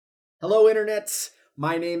Hello, internets.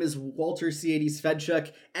 My name is Walter C80's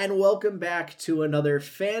Fedczuk, and welcome back to another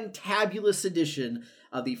fantabulous edition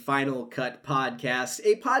of the Final Cut Podcast,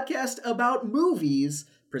 a podcast about movies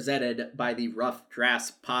presented by the Rough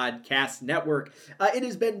Drafts Podcast Network. It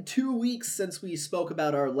has been 2 weeks since we spoke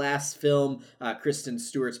about our last film, Kristen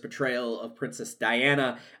Stewart's portrayal of Princess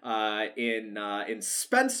Diana in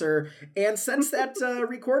Spencer, and since that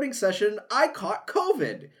recording session, I caught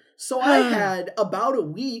COVID. So I had about a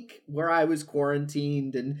week where I was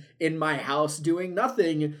quarantined and in my house doing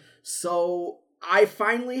nothing. So I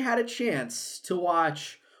finally had a chance to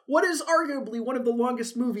watch what is arguably one of the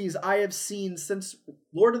longest movies I have seen since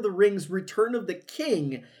Lord of the Rings: Return of the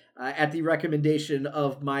King, at the recommendation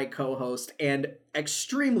of my co-host and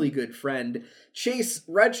extremely good friend, Chase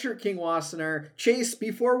Redshirt King Wassenar. Chase,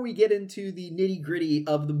 before we get into the nitty-gritty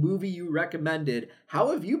of the movie you recommended,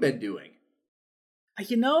 how have you been doing?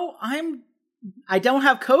 I don't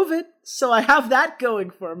have COVID, so I have that going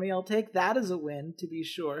for me. I'll take that as a win, to be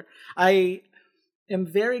sure. I am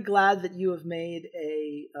very glad that you have made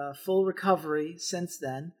a full recovery since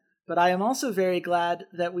then, but I am also very glad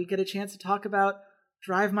that we get a chance to talk about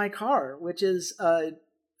Drive My Car, which is a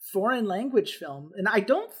foreign language film. And I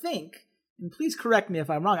don't think, and please correct me if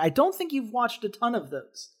I'm wrong, I don't think you've watched a ton of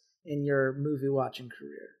those in your movie watching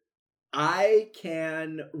career. I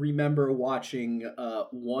can remember watching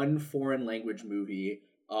one foreign language movie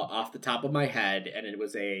off the top of my head, and it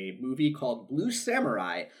was a movie called Blue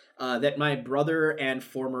Samurai that my brother and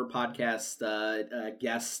former podcast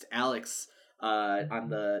guest Alex on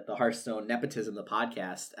the Hearthstone Nepotism, the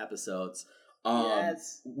podcast episodes.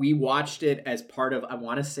 Yes. We watched it as part of, I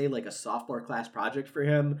want to say, like a sophomore class project for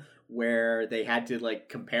him, where they had to like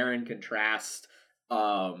compare and contrast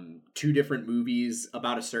two different movies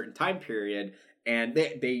about a certain time period, and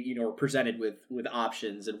they were presented with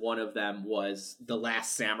options, and one of them was The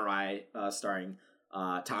Last Samurai, starring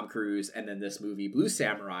Tom Cruise, and then this movie Blue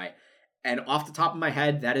Samurai. And off the top of my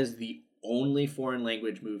head, that is the only foreign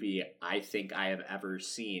language movie I think I have ever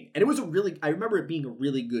seen, and it was I remember it being a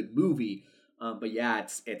really good movie. But yeah,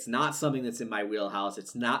 it's not something that's in my wheelhouse.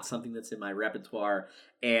 It's not something that's in my repertoire.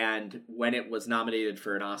 And when it was nominated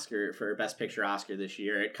for an Oscar, for Best Picture Oscar this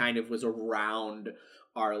year, it kind of was around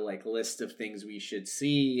our like list of things we should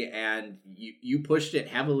see. And you pushed it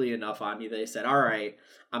heavily enough on me that I said, all right,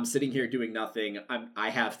 I'm sitting here doing nothing.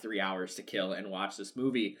 I have 3 hours to kill and watch this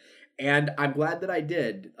movie. And I'm glad that I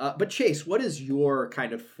did. But Chase, what is your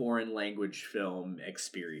kind of foreign language film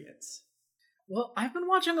experience? Well, I've been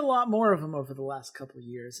watching a lot more of them over the last couple of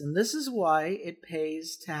years, and this is why it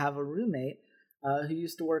pays to have a roommate who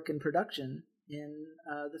used to work in production in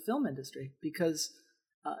the film industry, because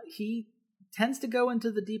he tends to go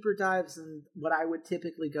into the deeper dives than what I would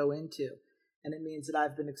typically go into, and it means that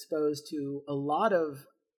I've been exposed to a lot of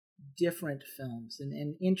different films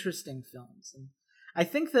and interesting films. And I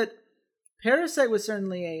think that Parasite was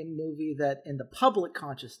certainly a movie that, in the public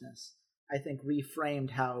consciousness, I think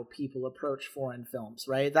reframed how people approach foreign films,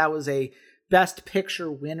 right? That was a Best Picture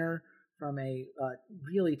winner from a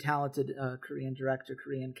really talented Korean director,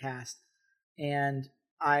 Korean cast. And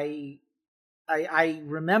I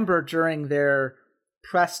remember during their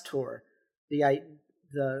press tour,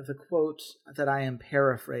 the quote that I am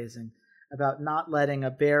paraphrasing about not letting a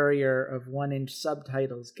barrier of 1-inch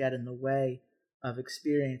subtitles get in the way of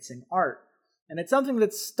experiencing art. And it's something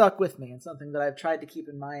that's stuck with me, and something that I've tried to keep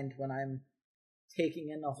in mind when I'm taking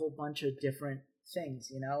in a whole bunch of different things.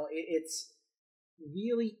 You know, it's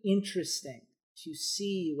really interesting to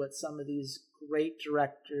see what some of these great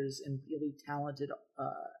directors and really talented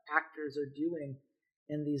actors are doing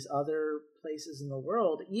in these other places in the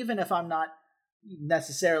world, even if I'm not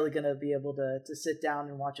necessarily going to be able to sit down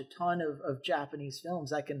and watch a ton of Japanese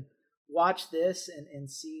films. I can watch this and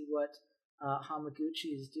see what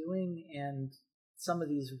Hamaguchi is doing, and some of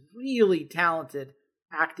these really talented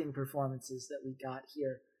acting performances that we got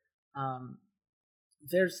here.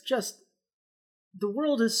 There's just, the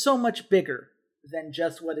world is so much bigger than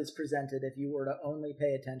just what is presented if you were to only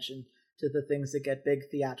pay attention to the things that get big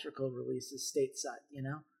theatrical releases stateside, you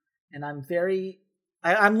know? And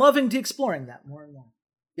I'm loving to exploring that more and more.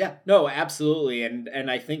 Yeah, no, absolutely. And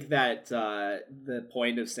I think that the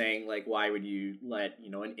point of saying, like, why would you let,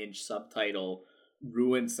 an inch subtitle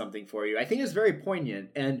ruin something for you, I think is very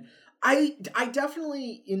poignant. And I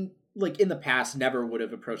definitely, in the past, never would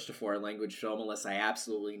have approached a foreign language film unless I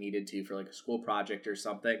absolutely needed to for like a school project or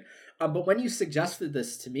something. But when you suggested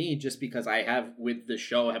this to me, just because I have, with the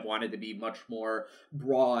show, have wanted to be much more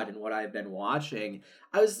broad in what I've been watching,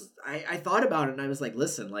 I thought about it, and I was like,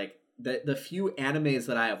 listen, like, the few animes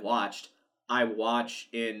that I have watched, I watch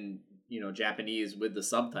in Japanese with the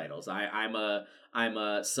subtitles. I'm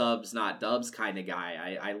a subs not dubs kind of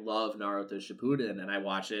guy. I love Naruto Shippuden, and I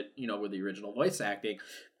watch it with the original voice acting,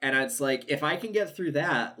 and it's like if I can get through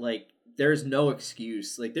that, like there's no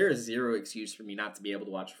excuse, like there is zero excuse for me not to be able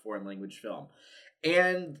to watch a foreign language film.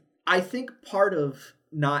 And I think part of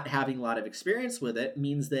not having a lot of experience with it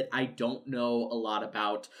means that I don't know a lot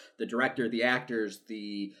about the director, the actors,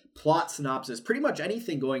 the plot synopsis, pretty much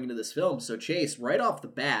anything going into this film. So Chase, right off the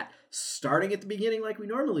bat, starting at the beginning like we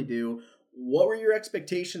normally do, what were your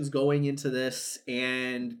expectations going into this,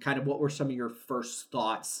 and kind of what were some of your first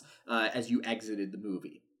thoughts as you exited the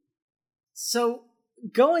movie? So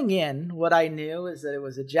going in, what I knew is that it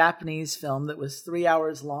was a Japanese film that was 3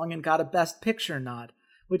 hours long and got a Best Picture nod,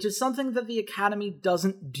 which is something that the Academy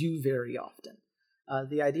doesn't do very often.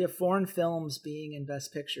 The idea of foreign films being in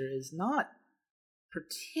Best Picture is not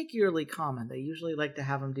particularly common. They usually like to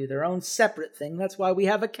have them do their own separate thing. That's why we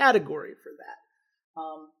have a category for that.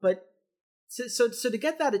 But so to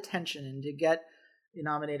get that attention and to get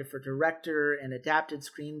nominated for director and adapted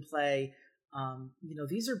screenplay,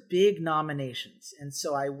 these are big nominations. And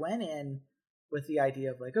so I went in with the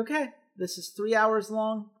idea of like, okay, this is 3 hours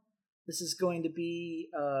long. This is going to be,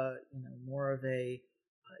 more of a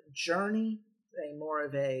journey, more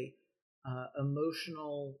of a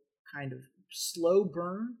emotional kind of slow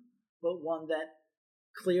burn, but one that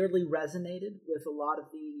clearly resonated with a lot of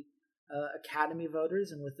the Academy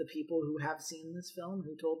voters and with the people who have seen this film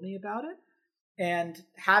who told me about it. And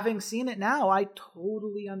having seen it now, I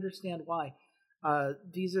totally understand why.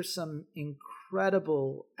 These are some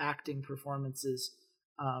incredible acting performances.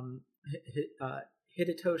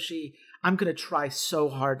 Hidetoshi, I'm going to try so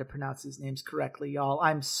hard to pronounce these names correctly, y'all.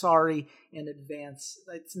 I'm sorry in advance.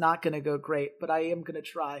 It's not going to go great, but I am going to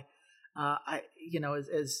try. As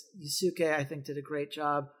Yusuke, I think, did a great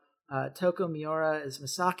job. Toko Miura as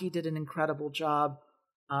Misaki did an incredible job.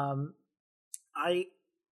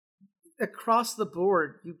 Across the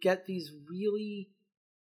board, you get these really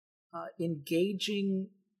engaging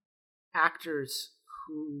actors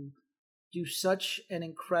who do such an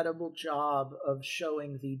incredible job of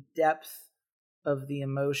showing the depth of the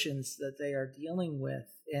emotions that they are dealing with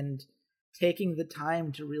and taking the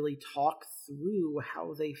time to really talk through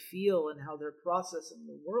how they feel and how they're processing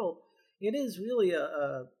the world. It is really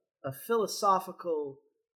a philosophical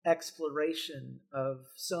exploration of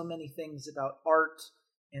so many things about art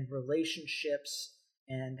and relationships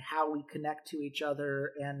and how we connect to each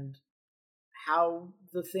other and how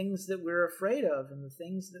the things that we're afraid of and the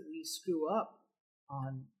things that we screw up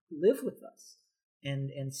on live with us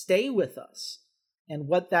and stay with us, and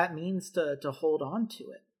what that means to hold on to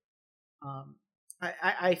it.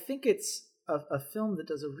 I think it's a film that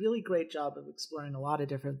does a really great job of exploring a lot of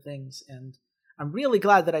different things, and I'm really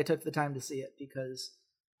glad that I took the time to see it, because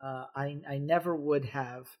I never would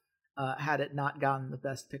have had it not gotten the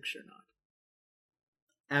Best Picture nod.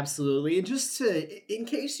 Absolutely. And just in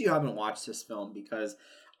case you haven't watched this film, because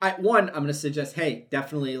I'm going to suggest, hey,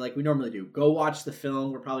 definitely, like we normally do, go watch the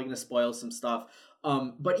film. We're probably going to spoil some stuff.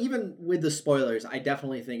 But even with the spoilers, I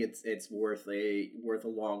definitely think it's worth a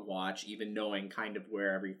long watch, even knowing kind of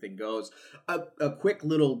where everything goes. A quick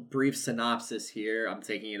little brief synopsis here. I'm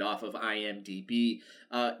taking it off of IMDb.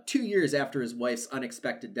 2 years after his wife's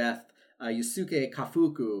unexpected death, Yusuke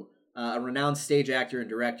Kafuku, a renowned stage actor and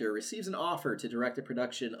director, receives an offer to direct a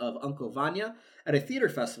production of Uncle Vanya at a theater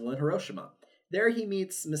festival in Hiroshima. There he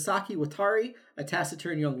meets Misaki Watari, a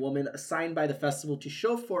taciturn young woman assigned by the festival to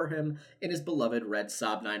chauffeur him in his beloved red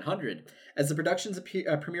Saab 900. As the production's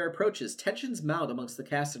premiere approaches, tensions mount amongst the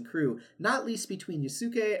cast and crew, not least between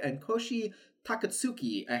Yusuke and Koshi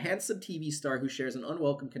Takatsuki, a handsome TV star who shares an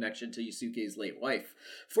unwelcome connection to Yusuke's late wife.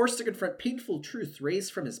 Forced to confront painful truths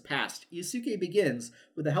raised from his past, Yusuke begins,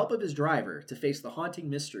 with the help of his driver, to face the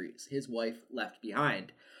haunting mysteries his wife left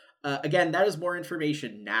behind. Again, that is more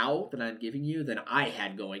information now that I'm giving you than I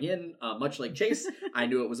had going in. Much like Chase, I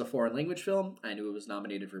knew it was a foreign language film, I knew it was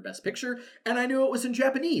nominated for Best Picture, and I knew it was in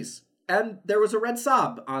Japanese. And there was a red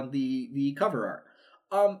Saab on the cover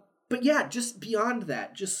art. But yeah, just beyond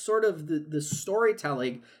that, just sort of the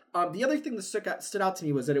storytelling. The other thing that stood out to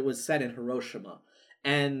me was that it was set in Hiroshima.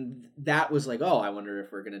 And that was like, oh, I wonder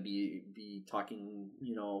if we're going to be talking,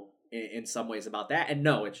 in some ways about that. And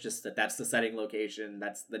no, it's just that's the setting location.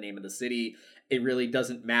 That's the name of the city. It really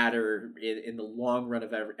doesn't matter in the long run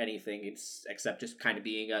of anything, except just kind of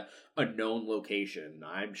being a known location.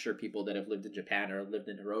 I'm sure people that have lived in Japan or lived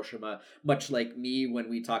in Hiroshima, much like me when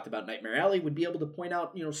we talked about Nightmare Alley, would be able to point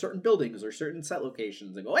out, certain buildings or certain set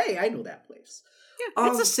locations and go, hey, I know that place.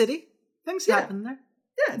 Yeah, it's a city. Things happen there.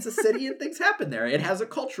 Yeah, it's a city and things happen there. It has a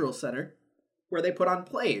cultural center. where they put on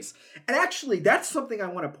plays. And actually, that's something I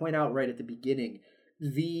want to point out right at the beginning.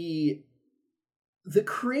 The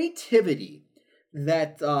creativity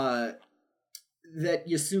that that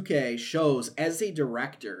Yasuke shows as a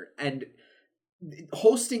director and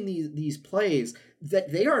hosting these plays,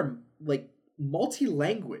 that they are like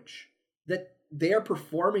multi-language, that they are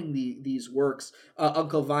performing these works.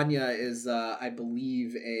 Uncle Vanya is I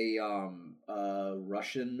believe a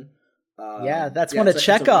Russian. That's one of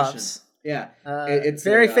Chekhov's. It's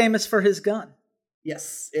very famous for his gun.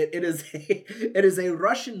 Yes, it is a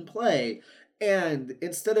Russian play. And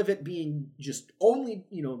instead of it being just only,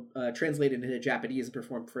 translated into Japanese and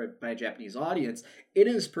performed by a Japanese audience, it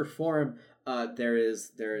is performed. There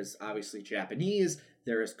is obviously Japanese,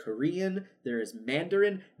 there is Korean, there is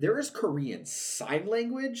Mandarin, there is Korean Sign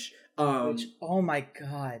Language. Which, oh my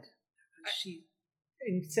God,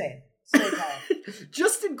 insane. So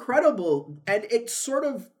just incredible. And it's sort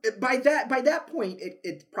of by that point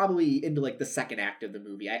it's probably into like the second act of the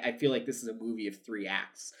movie. I feel like this is a movie of 3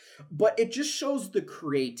 acts, but it just shows the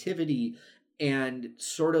creativity and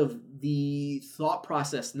sort of the thought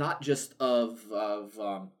process, not just of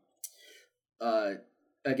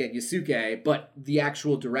again Yasuke, but the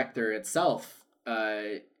actual director itself,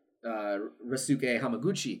 Rasuke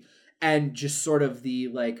Hamaguchi, and just sort of the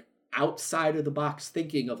like outside of the box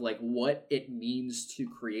thinking of like what it means to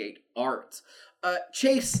create art.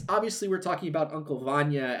 Chase, obviously we're talking about Uncle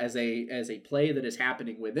Vanya as a play that is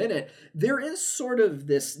happening within it. There is sort of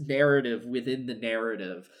this narrative within the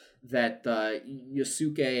narrative that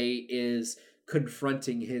Yasuke is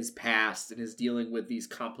confronting his past and is dealing with these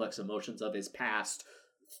complex emotions of his past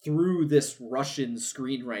through this Russian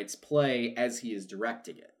screenwrites play as he is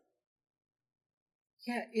directing it.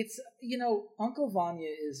 Yeah, it's, Uncle Vanya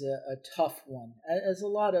is a tough one, as a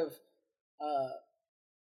lot of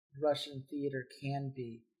Russian theater can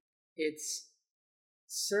be. It's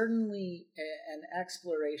certainly an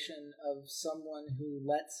exploration of someone who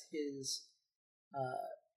lets his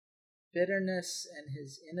bitterness and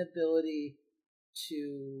his inability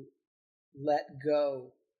to let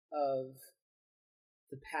go of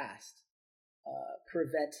the past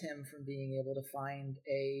prevent him from being able to find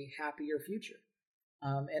a happier future.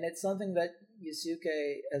 And it's something that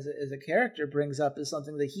Yasuke, as a character, brings up as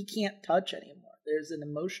something that he can't touch anymore. There's an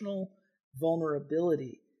emotional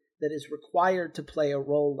vulnerability that is required to play a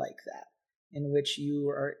role like that, in which you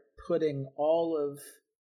are putting all of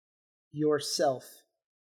yourself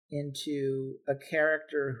into a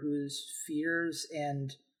character whose fears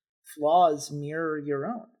and flaws mirror your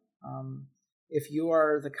own. If you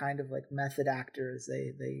are the kind of like method actor, as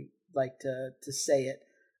they like to say it,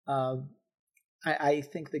 I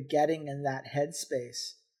think that getting in that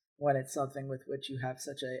headspace when it's something with which you have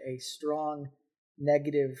such a strong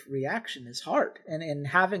negative reaction is hard. And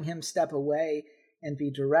having him step away and be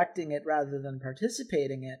directing it rather than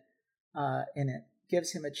participating in it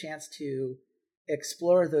gives him a chance to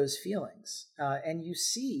explore those feelings. And you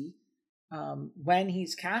see when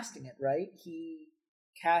he's casting it, right? He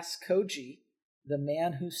casts Koji, the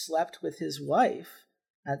man who slept with his wife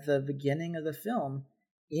at the beginning of the film,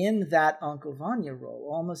 in that Uncle Vanya role,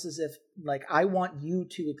 almost as if, like, I want you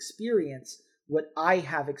to experience what I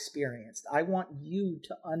have experienced. I want you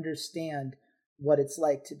to understand what it's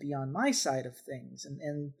like to be on my side of things.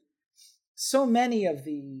 And so many of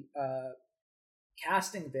the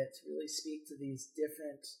casting bits really speak to these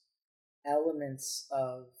different elements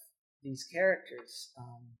of these characters.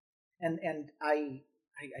 And I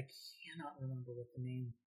cannot remember what the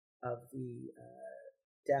name of the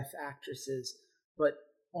deaf actress is, but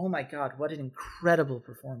oh my God, what an incredible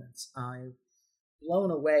performance. I'm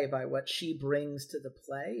blown away by what she brings to the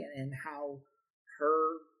play and how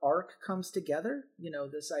her arc comes together.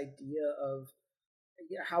 This idea of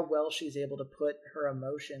how well she's able to put her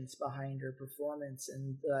emotions behind her performance,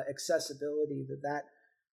 and the accessibility that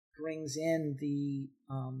brings in the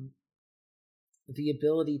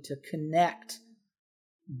ability to connect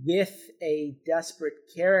with a desperate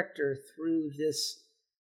character through this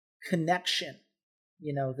connection,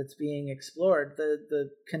 that's being explored. The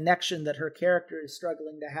connection that her character is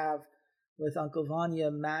struggling to have with Uncle Vanya,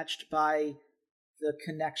 matched by the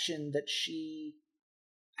connection that she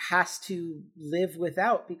has to live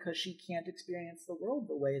without because she can't experience the world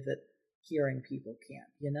the way that hearing people can.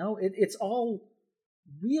 It's all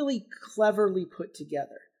really cleverly put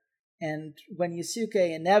together. And when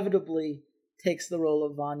Yasuke inevitably takes the role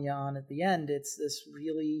of Vanya on at the end, it's this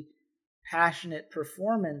really passionate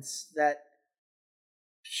performance that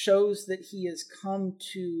shows that he has come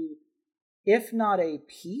to, if not a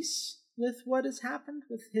peace with what has happened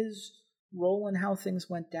with his role and how things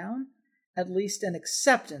went down, at least an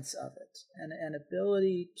acceptance of it, and an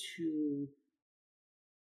ability to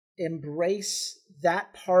embrace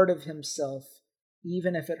that part of himself,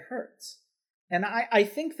 even if it hurts. And I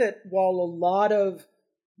think that while a lot of,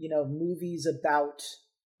 movies about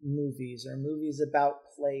movies or movies about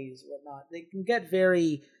plays, whatnot, they can get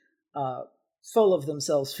very full of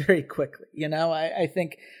themselves very quickly. I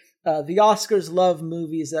think the Oscars love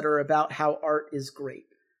movies that are about how art is great.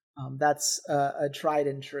 That's a tried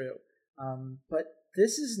and true. But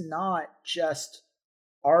this is not just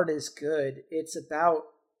art is good. It's about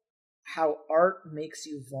how art makes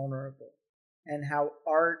you vulnerable and how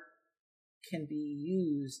art can be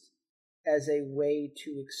used as a way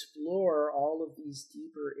to explore all of these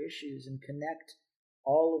deeper issues and connect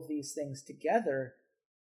all of these things together.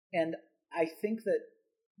 And I think that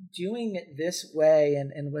doing it this way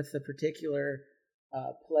and with the particular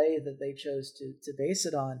play that they chose to base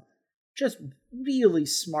it on, just really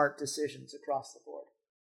smart decisions across the board.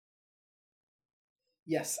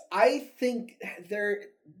 Yes, I think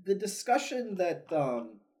the discussion that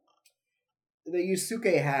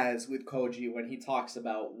Yusuke has with Koji when he talks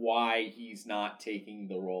about why he's not taking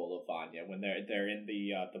the role of Vanya when they're in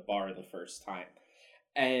the bar the first time,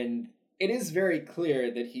 and it is very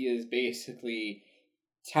clear that he is basically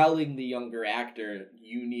telling the younger actor,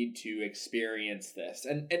 you need to experience this,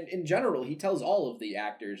 and in general he tells all of the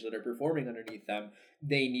actors that are performing underneath them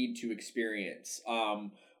they need to experience.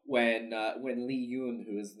 When Lee Yoon,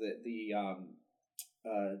 who is the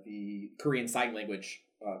Korean Sign Language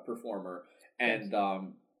performer, and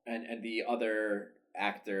the other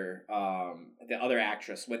actor, the other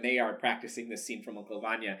actress, when they are practicing this scene from Uncle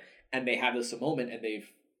Vanya, and they have this moment, and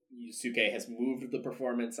Yusuke has moved the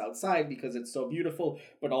performance outside because it's so beautiful,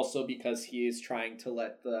 but also because he is trying to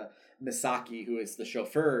let the Misaki, who is the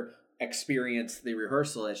chauffeur, experience the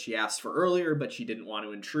rehearsal as she asked for earlier, but she didn't want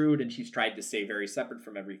to intrude, and she's tried to stay very separate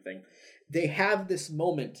from everything. They have this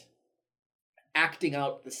moment acting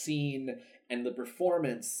out the scene and the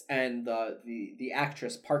performance, and the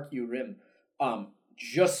actress Park Yu Rim,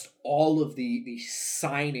 just all of the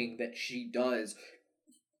signing that she does.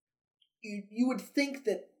 You would think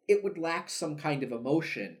that it would lack some kind of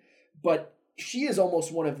emotion, but she is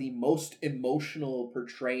almost one of the most emotional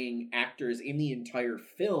portraying actors in the entire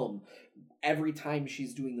film. Every time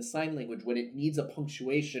she's doing the sign language, when it needs a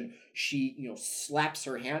punctuation, she, slaps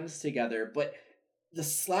her hands together, but the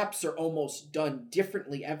slaps are almost done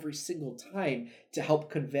differently every single time to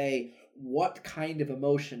help convey what kind of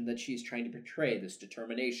emotion that she's trying to portray. This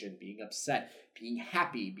determination, being upset, being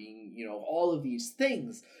happy, being, all of these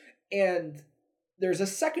things. And there's a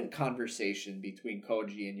second conversation between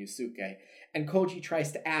Koji and Yusuke, and Koji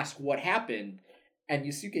tries to ask what happened, and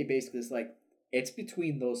Yusuke basically is like, it's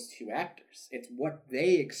between those two actors. It's what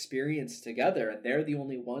they experience together, and they're the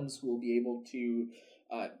only ones who will be able to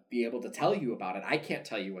tell you about it. I can't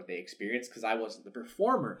tell you what they experienced because I wasn't the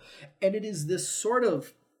performer. And it is this sort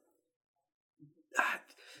of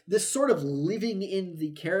living in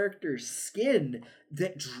the character's skin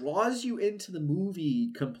that draws you into the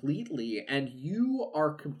movie completely, and you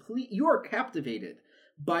are captivated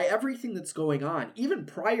by everything that's going on. Even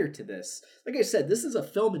prior to this, like I said, this is a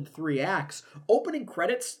film in 3 acts. Opening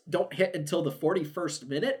credits don't hit until the 41st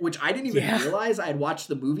minute, which I didn't even realize I had watched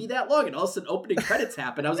the movie that long, and all of a sudden opening credits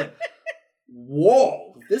happened. I was like,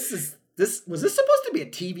 whoa, was this supposed to be a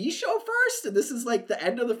TV show first? And this is like the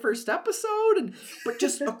end of the first episode? But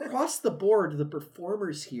just across the board, the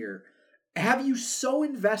performers here have you so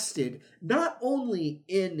invested, not only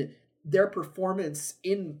in their performance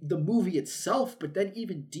in the movie itself, but then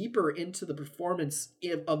even deeper into the performance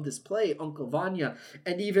of this play, Uncle Vanya.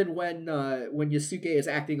 And even when Yusuke is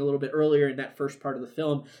acting a little bit earlier in that first part of the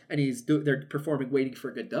film, and they're performing Waiting for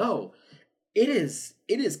Godot, it is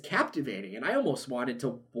captivating, and I almost wanted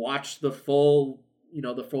to watch the full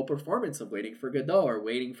performance of Waiting for Godot or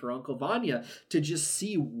Waiting for Uncle Vanya to just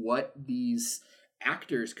see what these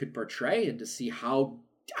actors could portray and to see how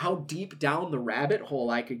deep down the rabbit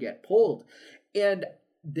hole I could get pulled. And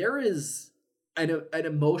there is an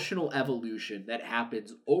emotional evolution that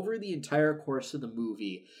happens over the entire course of the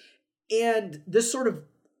movie. And there's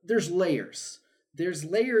layers. There's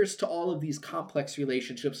layers to all of these complex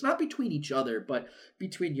relationships, not between each other, but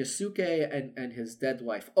between Yusuke and his dead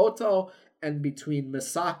wife Oto, and between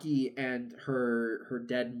Misaki and her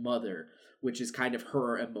dead mother, which is kind of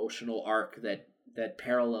her emotional arc that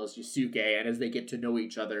parallels Yusuke. And as they get to know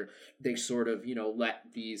each other, they sort of,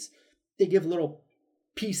 they give little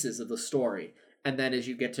pieces of the story. And then as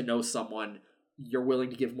you get to know someone, you're willing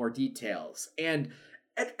to give more details. And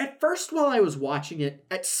at first, while I was watching it,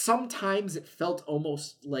 sometimes it felt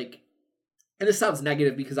almost like and this sounds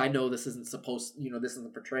negative because I know this isn't supposed, this isn't the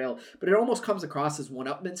portrayal, but it almost comes across as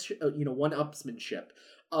one-upsmanship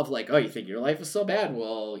of like, oh, you think your life is so bad?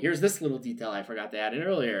 Well, here's this little detail I forgot to add in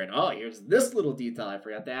earlier, and oh, here's this little detail I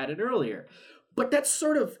forgot to add in earlier. But that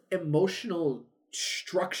sort of emotional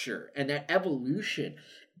structure and that evolution,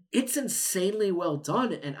 it's insanely well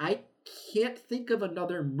done, and I can't think of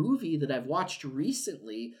another movie that I've watched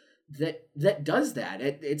recently that does that.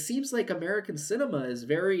 It seems like American cinema is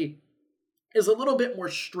a little bit more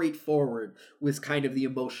straightforward with kind of the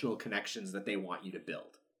emotional connections that they want you to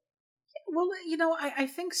build. Well, I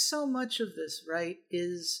think so much of this, right,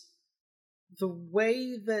 is the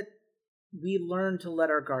way that we learn to let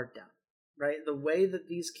our guard down, right? The way that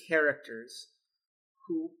these characters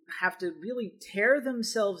who have to really tear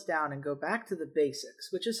themselves down and go back to the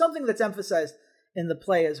basics, which is something that's emphasized in the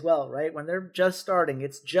play as well, right? When they're just starting,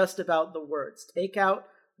 it's just about the words. Take out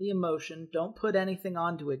the emotion. Don't put anything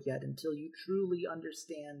onto it yet until you truly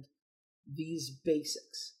understand these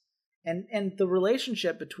basics. And the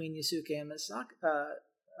relationship between Yusuke and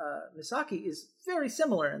Misaki is very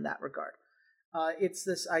similar in that regard. It's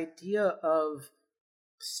this idea of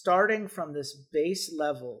starting from this base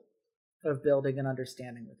level of building an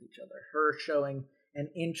understanding with each other. Her showing an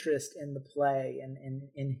interest in the play and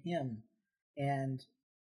in him, and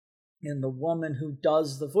in the woman who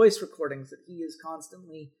does the voice recordings that he is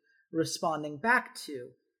constantly responding back to,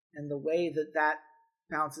 and the way that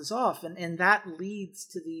bounces off, and that leads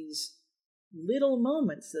to these little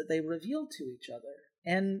moments that they reveal to each other.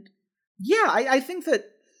 And yeah, I think that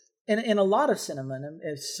in a lot of cinema,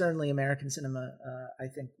 and certainly American cinema, I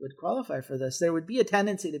think would qualify for this, there would be a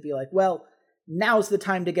tendency to be like, well, now's the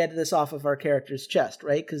time to get this off of our character's chest,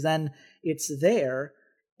 right? Because then it's there,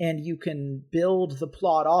 and you can build the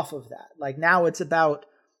plot off of that. Like, now it's about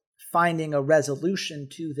finding a resolution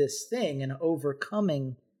to this thing and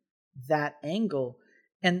overcoming that angle.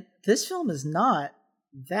 And this film is not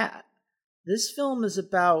that. This film is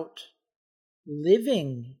about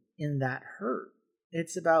living in that hurt.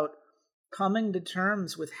 It's about coming to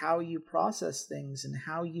terms with how you process things and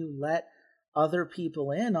how you let other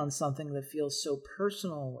people in on something that feels so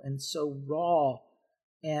personal and so raw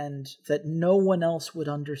and that no one else would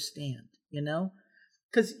understand,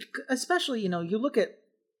 Because especially, you look at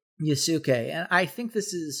Yusuke, and I think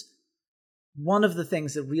this is one of the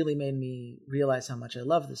things that really made me realize how much I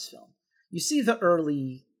love this film. You see the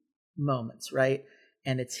early moments, right?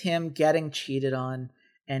 And it's him getting cheated on,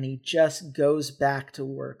 and he just goes back to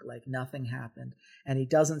work like nothing happened, and he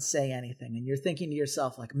doesn't say anything. And you're thinking to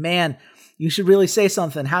yourself, like, man, you should really say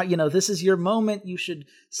something. How, this is your moment. You should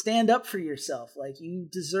stand up for yourself. Like, you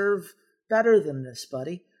deserve better than this,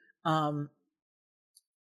 buddy. And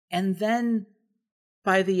then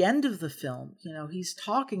by the end of the film, he's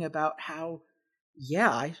talking about how,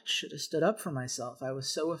 yeah, I should have stood up for myself. I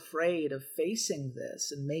was so afraid of facing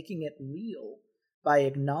this and making it real by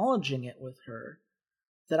acknowledging it with her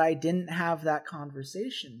that I didn't have that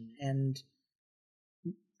conversation, and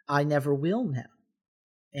I never will now.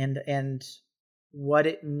 And what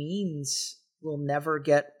it means will never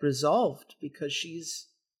get resolved because she's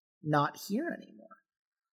not here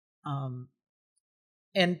anymore.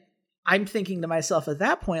 And I'm thinking to myself at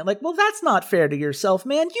that point, like, well, that's not fair to yourself,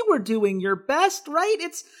 man. You were doing your best, right?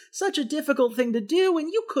 It's such a difficult thing to do, and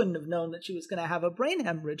you couldn't have known that she was going to have a brain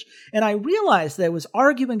hemorrhage. And I realized that I was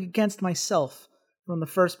arguing against myself from the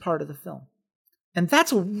first part of the film. And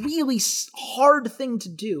that's a really hard thing to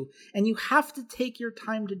do, and you have to take your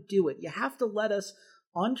time to do it. You have to let us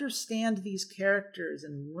understand these characters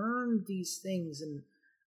and learn these things, and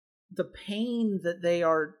the pain that they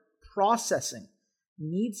are processing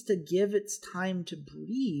needs to give its time to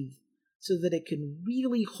breathe so that it can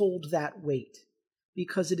really hold that weight,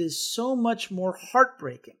 because it is so much more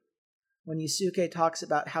heartbreaking when Yusuke talks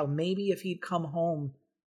about how maybe if he'd come home,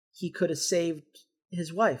 he could have saved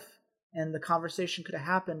his wife and the conversation could have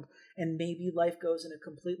happened and maybe life goes in a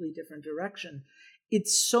completely different direction.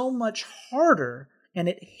 It's so much harder and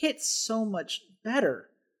it hits so much better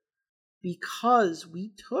because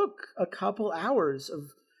we took a couple hours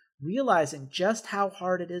of realizing just how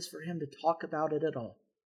hard it is for him to talk about it at all,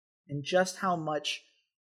 and just how much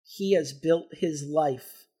he has built his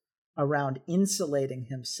life around insulating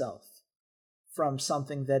himself from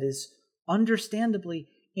something that is understandably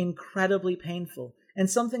incredibly painful, and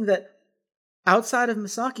something that outside of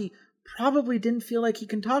Misaki probably didn't feel like he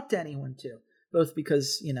can talk to anyone to, both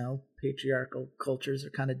because, patriarchal cultures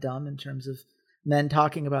are kind of dumb in terms of men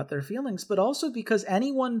talking about their feelings, but also because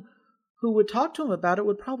anyone who would talk to him about it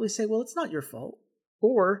would probably say, well, it's not your fault,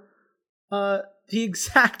 or the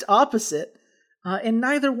exact opposite, and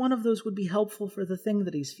neither one of those would be helpful for the thing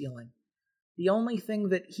that he's feeling, the only thing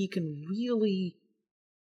that he can really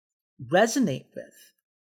resonate with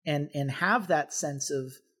and have that sense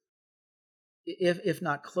of, if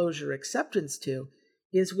not closure, acceptance to,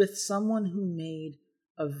 is with someone who made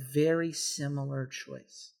a very similar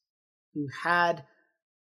choice, who had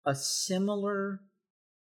a similar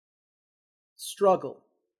struggle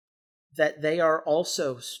that they are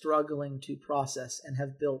also struggling to process and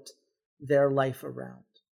have built their life around.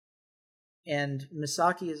 And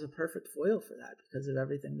Misaki is a perfect foil for that because of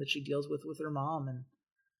everything that she deals with her mom and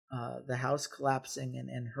the house collapsing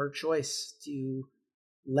and her choice to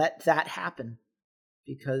let that happen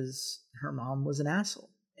because her mom was an asshole.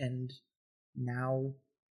 And now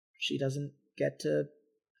she doesn't get to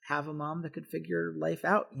have a mom that could figure life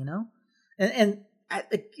out, you know? And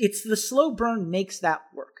it's the slow burn makes that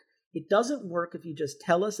work. It doesn't work if you just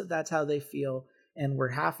tell us that that's how they feel and we're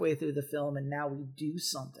halfway through the film and now we do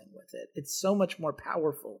something with it. It's so much more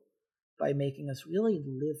powerful by making us really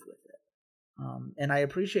live with it. And I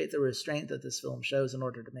appreciate the restraint that this film shows in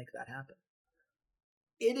order to make that happen.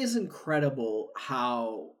 It is incredible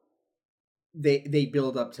how they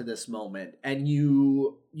build up to this moment, and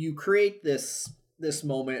you create this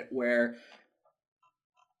moment where,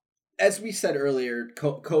 as we said earlier,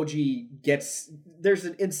 Koji there's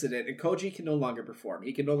an incident, and Koji can no longer perform.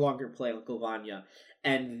 He can no longer play Uncle Vanya,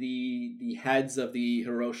 and the heads of the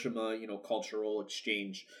Hiroshima, cultural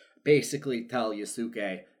exchange basically tell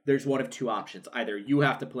Yusuke, there's one of two options. Either you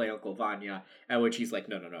have to play Uncle Vanya, at which he's like,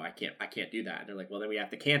 no, I can't do that. And they're like, well, then we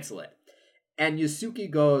have to cancel it. And Yusuke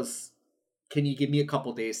goes, can you give me a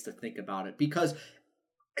couple days to think about it? Because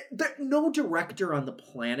no director on the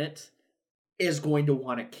planet is going to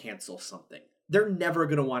want to cancel something. They're never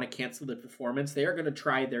going to want to cancel the performance. They are going to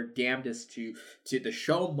try their damnedest to the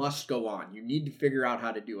show must go on. You need to figure out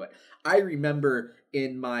how to do it. I remember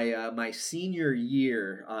in my senior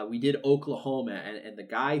year, we did Oklahoma, and the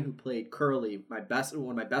guy who played Curly, one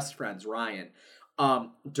of my best friends, Ryan,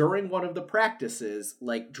 during one of the practices,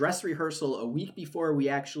 like dress rehearsal a week before we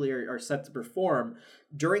actually are set to perform,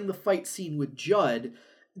 during the fight scene with Judd,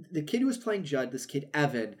 the kid who was playing Judd, this kid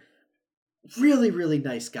Evan, really, really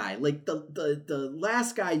nice guy. Like the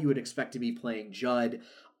last guy you would expect to be playing Judd.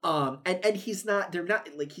 And he's not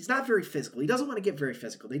very physical. He doesn't want to get very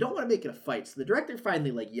physical. They don't want to make it a fight. So the director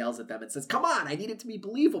finally yells at them and says, come on, I need it to be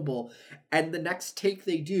believable. And the next take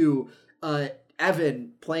they do,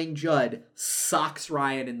 Evan playing Judd socks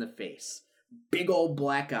Ryan in the face. Big old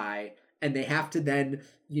black eye. And they have to then,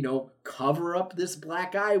 cover up this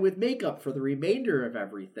black eye with makeup for the remainder of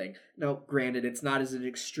everything. Now, granted, it's not as an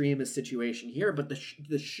extreme a situation here, but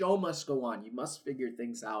the show must go on. You must figure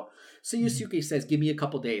things out. So Yusuke says, give me a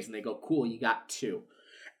couple days. And they go, cool, you got 2.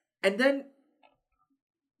 And then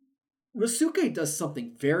Ryusuke does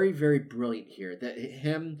something very, very brilliant here. That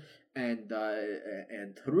him and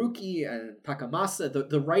Haruki and Takamasa,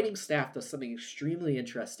 the writing staff does something extremely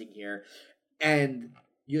interesting here. And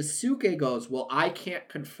Yusuke goes, well, I can't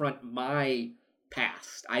confront my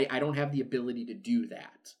past. I don't have the ability to do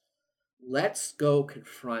that. Let's go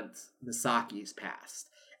confront Misaki's past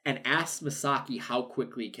and ask Misaki how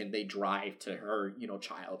quickly can they drive to her,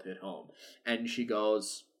 childhood home. And she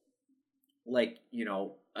goes,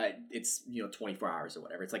 it's 24 hours or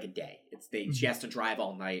whatever. It's like a day. She has to drive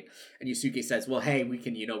all night. And Yusuke says, well, hey, we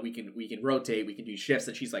can rotate, we can do shifts.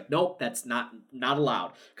 And she's like, nope, that's not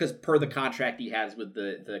allowed. Because per the contract he has with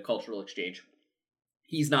the cultural exchange,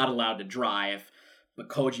 he's not allowed to drive. But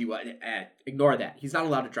Koji, ignore that. He's not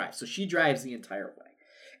allowed to drive. So she drives the entire way.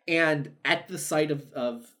 And at the site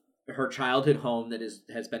of her childhood home that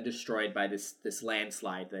has been destroyed by this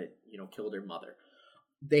landslide that, killed her mother,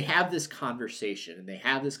 they have this conversation and they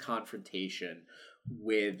have this confrontation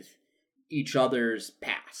with each other's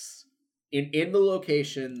past. In the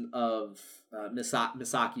location of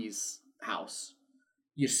Misaki's house,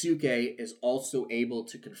 Yusuke is also able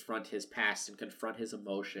to confront his past and confront his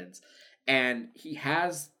emotions. And they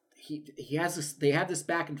have this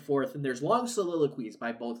back and forth, and there's long soliloquies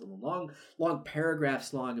by both of them, long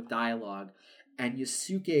paragraphs long of dialogue. And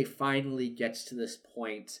Yusuke finally gets to this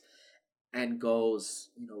point and goes,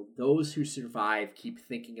 those who survive keep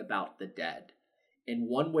thinking about the dead. In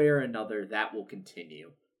one way or another, that will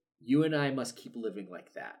continue. You and I must keep living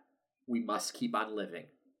like that. We must keep on living.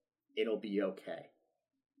 It'll be okay.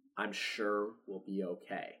 I'm sure we'll be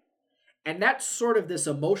okay. And that's sort of this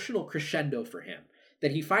emotional crescendo for him,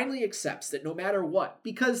 that he finally accepts that no matter what,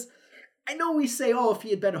 because I know we say, if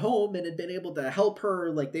he had been home and had been able to help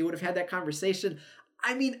her, they would have had that conversation.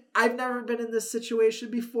 I mean, I've never been in this situation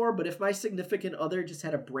before, but if my significant other just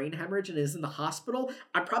had a brain hemorrhage and is in the hospital,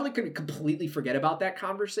 I'm probably going to completely forget about that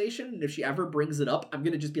conversation. And if she ever brings it up, I'm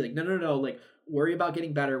going to just be like, no, like, worry about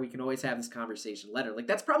getting better. We can always have this conversation later. Like,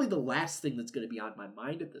 that's probably the last thing that's going to be on my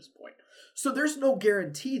mind at this point. So there's no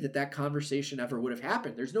guarantee that that conversation ever would have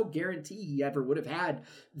happened. There's no guarantee he ever would have had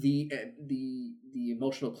the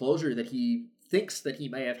emotional closure that he thinks that he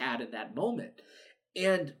may have had in that moment.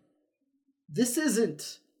 And this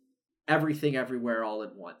isn't Everything Everywhere All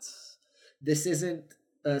at Once. This isn't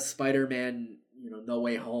Spider-Man, No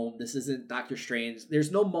Way Home. This isn't Doctor Strange.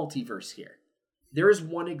 There's no multiverse here. There is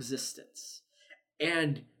one existence.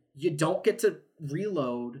 And you don't get to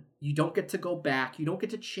reload. You don't get to go back. You don't get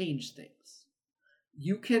to change things.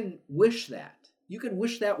 You can wish that. You can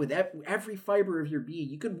wish that with every fiber of your being.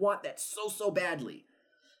 You can want that so badly.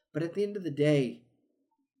 But at the end of the day,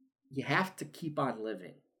 you have to keep on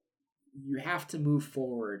living. You have to move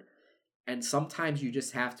forward, and sometimes you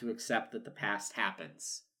just have to accept that the past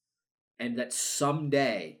happens and that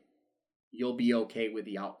someday you'll be okay with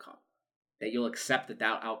the outcome, that you'll accept that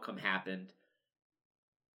that outcome happened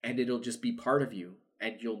and it'll just be part of you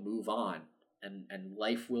and you'll move on and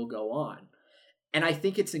life will go on. And I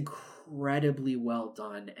think it's incredibly well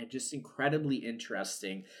done and just incredibly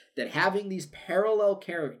interesting that having these parallel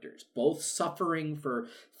characters, both suffering for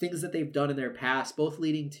things that they've done in their past, both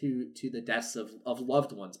leading to the deaths of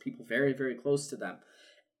loved ones, people very, very close to them,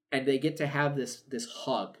 and they get to have this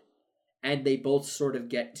hug, and they both sort of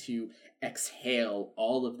get to exhale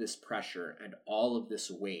all of this pressure and all of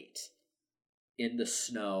this weight in the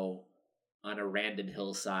snow on a random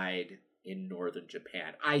hillside in northern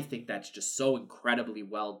Japan. I think that's just so incredibly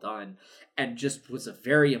well done and just was a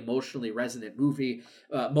very emotionally resonant movie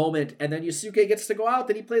moment. And then Yusuke gets to go out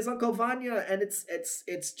and he plays Uncle Vanya, and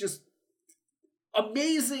it's just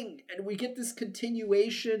amazing. And we get this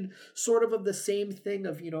continuation sort of the same thing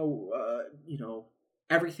of,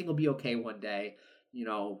 everything will be okay one day.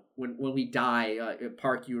 When we die,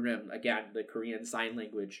 Park Yu-rim, again, the Korean Sign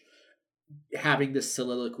Language, having this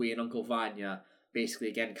soliloquy in Uncle Vanya, basically,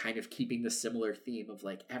 again, kind of keeping the similar theme of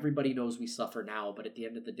like, everybody knows we suffer now, but at the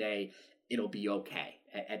end of the day, it'll be okay.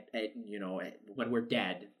 When we're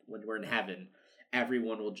dead, when we're in heaven,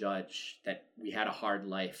 everyone will judge that we had a hard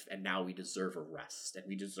life and now we deserve a rest and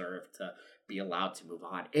we deserve to be allowed to move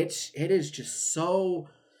on. It is just so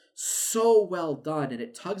well done, and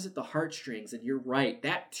it tugs at the heartstrings. And you're right,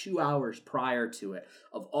 that 2 hours prior to it,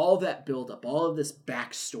 of all that buildup, all of this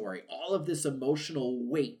backstory, all of this emotional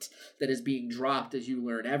weight that is being dropped as you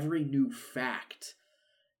learn every new fact,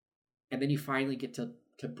 and then you finally get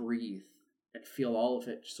to breathe and feel all of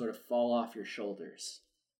it sort of fall off your shoulders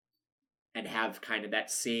and have kind of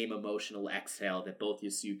that same emotional exhale that both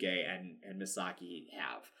Yusuke and Misaki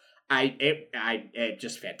have. It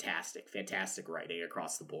just fantastic writing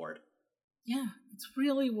across the board. Yeah, it's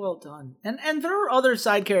really well done. And there are other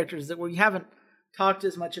side characters that we haven't talked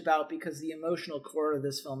as much about because the emotional core of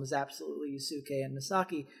this film is absolutely Yusuke and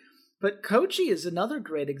Misaki. But Kochi is another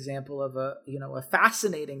great example of a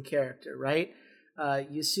fascinating character, right?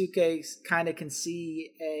 Yusuke kind of can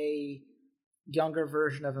see a younger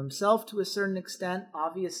version of himself to a certain extent.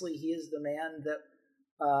 Obviously, he is the man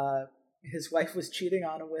that his wife was cheating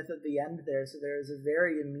on him with at the end there, so there is a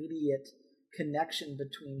very immediate connection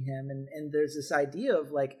between him, and there's this idea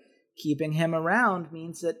of like keeping him around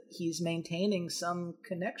means that he's maintaining some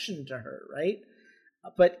connection to her, right?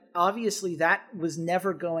 But obviously that was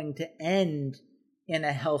never going to end in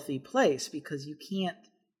a healthy place because you can't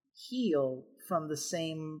heal from the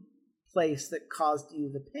same place that caused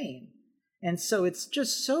you the pain. And so it's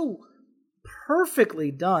just so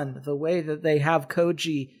perfectly done the way that they have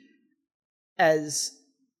Koji as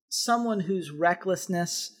someone whose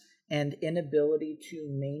recklessness and inability to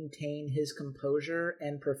maintain his composure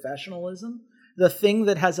and professionalism, the thing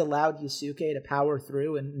that has allowed Yusuke to power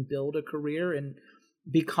through and build a career and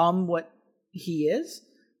become what he is,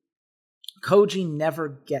 Koji never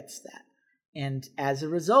gets that. And as a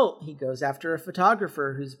result, he goes after a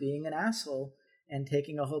photographer who's being an asshole and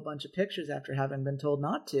taking a whole bunch of pictures after having been told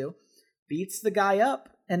not to, beats the guy up,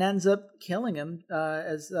 and ends up killing him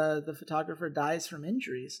as the photographer dies from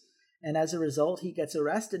injuries. And as a result, he gets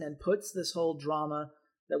arrested and puts this whole drama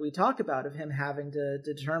that we talk about of him having to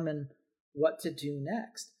determine what to do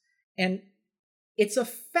next. And it's a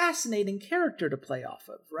fascinating character to play off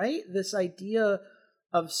of, right? This idea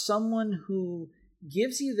of someone who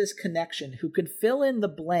gives you this connection, who could fill in the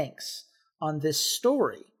blanks on this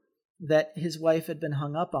story that his wife had been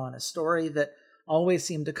hung up on, a story that always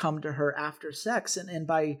seemed to come to her after sex. And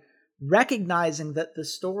by recognizing that the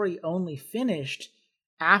story only finished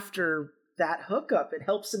after that hookup, it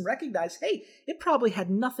helps him recognize, hey, it probably had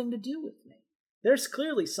nothing to do with me. There's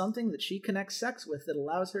clearly something that she connects sex with that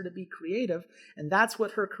allows her to be creative, and that's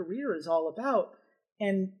what her career is all about.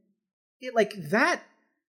 And it, like that,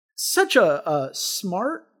 such a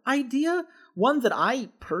smart idea, one that I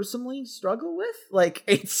personally struggle with. Like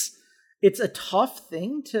it's a tough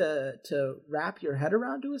thing to wrap your head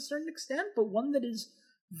around to a certain extent, but one that is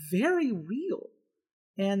very real,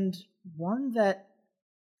 and one that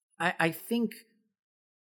I think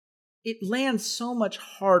it lands so much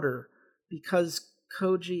harder because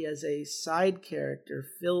Koji as a side character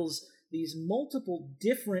fills these multiple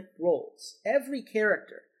different roles. Every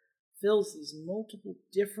character fills these multiple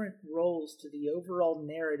different roles to the overall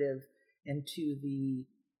narrative and to the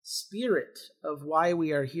spirit of why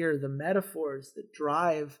we are here, the metaphors that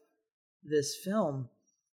drive this film.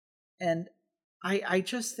 And I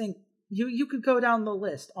just think you could go down the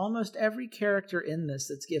list. Almost every character in this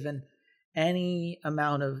that's given any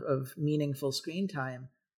amount of meaningful screen time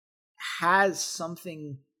has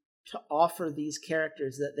something to offer these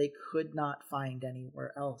characters that they could not find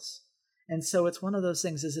anywhere else. And so it's one of those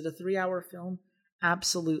things. Is it a 3-hour film?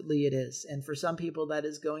 Absolutely it is. And for some people that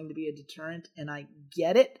is going to be a deterrent, and I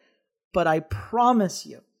get it, but I promise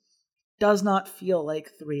you, it does not feel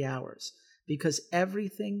like 3 hours because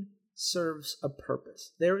everything serves a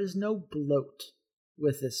purpose. There is no bloat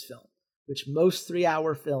with this film, which most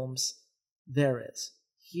 3-hour films there is.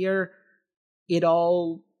 Here, it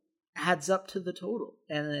all adds up to the total.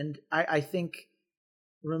 And I think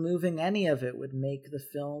removing any of it would make the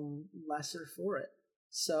film lesser for it.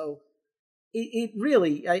 So it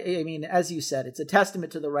really, I mean, as you said, it's a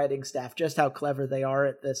testament to the writing staff, just how clever they are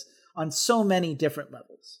at this on so many different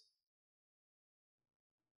levels.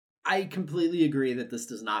 I completely agree that this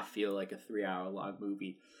does not feel like a 3-hour long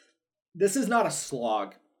movie. This is not a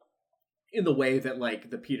slog in the way that like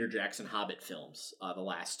the Peter Jackson Hobbit films, the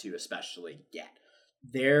last two especially, get.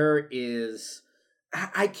 There is,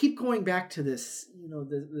 I keep going back to this,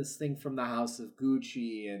 this thing from the House of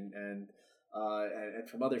Gucci and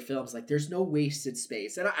from other films. Like, there's no wasted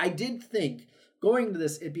space, and I did think going to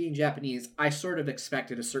this, it being Japanese, I sort of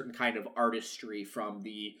expected a certain kind of artistry from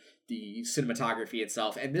the cinematography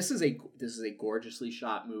itself, and this is a gorgeously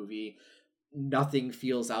shot movie. Nothing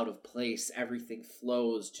feels out of place. Everything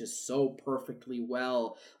flows just so perfectly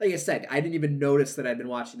well. Like I said, I didn't even notice that I'd been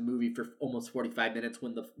watching the movie for almost 45 minutes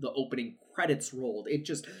when the opening credits rolled.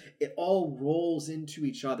 It all rolls into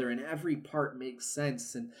each other, and every part makes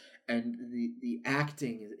sense, and the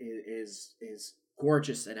acting is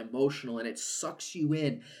gorgeous and emotional, and it sucks you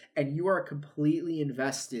in, and you are completely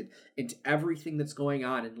invested into everything that's going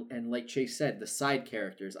on. And like Chase said, the side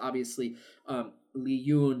characters, obviously, Lee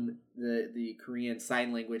Yoon, the Korean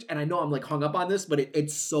sign language, and I know I'm like hung up on this, but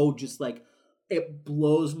it's so just like, it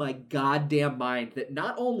blows my goddamn mind that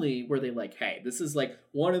not only were they like, hey, this is like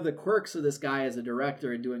one of the quirks of this guy as a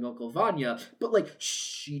director and doing Uncle Vanya, but like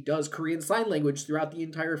she does Korean sign language throughout the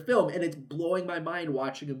entire film, and it's blowing my mind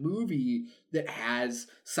watching a movie that has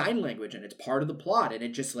sign language and it's part of the plot, and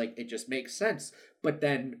it just makes sense. But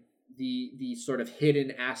then the sort of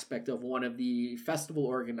hidden aspect of one of the festival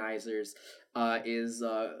organizers is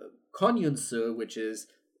Kon Yun-soo, which is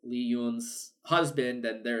Lee Yoon's husband,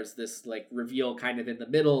 and there's this like reveal kind of in the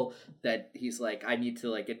middle that he's like, I need to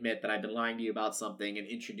like admit that I've been lying to you about something, and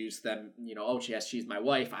introduce them, oh yes, she's my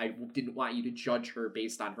wife. I didn't want you to judge her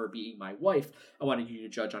based on her being my wife. I wanted you to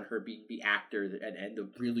judge on her being the actor and the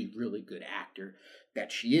really, really good actor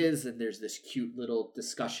that she is. And there's this cute little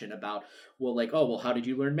discussion about, well, like, oh, well, how did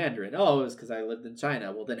you learn Mandarin? Oh, it was because I lived in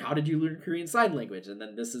China. Well, then how did you learn Korean Sign Language? And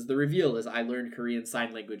then this is the reveal, is I learned Korean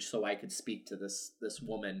Sign Language so I could speak to this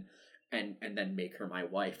woman and then make her my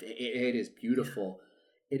wife. It is beautiful.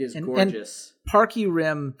 It is gorgeous. And Park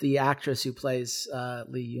Yu-rim, the actress who plays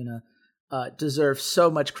Lee Yoona, deserves so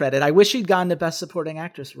much credit. I wish she'd gotten the Best Supporting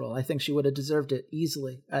Actress role. I think she would have deserved it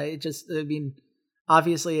easily.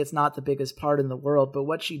 Obviously, it's not the biggest part in the world, but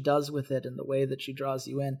what she does with it and the way that she draws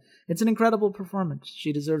you in, it's an incredible performance.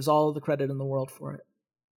 She deserves all of the credit in the world for it.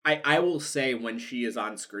 I will say, when she is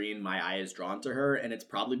on screen, my eye is drawn to her, and it's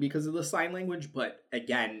probably because of the sign language. But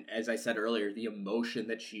again, as I said earlier, the emotion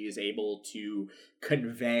that she is able to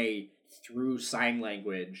convey through sign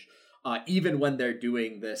language, even when they're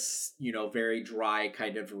doing this, very dry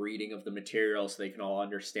kind of reading of the material so they can all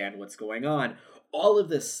understand what's going on, all of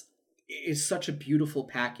this is such a beautiful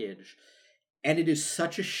package, and it is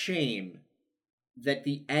such a shame that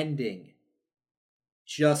the ending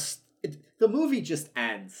the movie just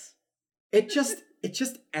ends. It just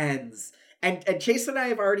ends. And Chase and I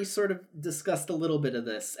have already sort of discussed a little bit of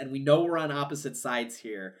this, and we know we're on opposite sides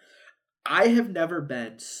here. I have never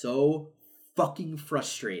been so fucking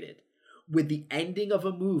frustrated with the ending of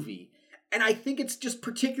a movie. And I think it's just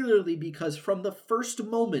particularly because from the first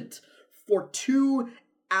moment for 2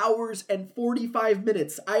 hours and 45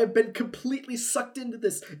 minutes, I have been completely sucked into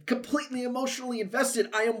this, completely emotionally invested.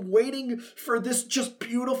 I am waiting for this just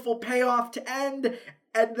beautiful payoff to end.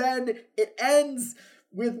 And then it ends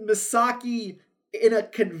with Misaki in a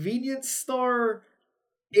convenience store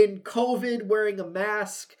in COVID wearing a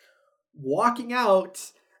mask, walking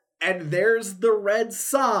out, and there's the red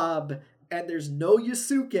sob, and there's no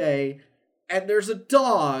Yusuke, and there's a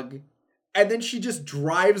dog, and then she just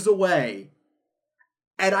drives away.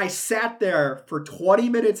 And I sat there for 20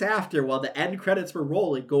 minutes after while the end credits were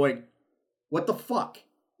rolling going, what the fuck?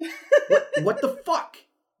 What the fuck?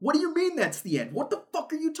 What do you mean that's the end? What the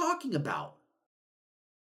fuck are you talking about?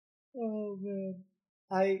 Oh man,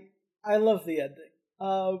 I love the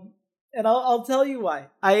ending. And I'll tell you why.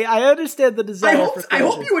 I understand the desire for closure. I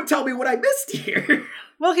hope you would tell me what I missed here.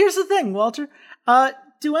 Well, here's the thing, Walter.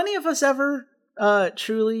 Do any of us ever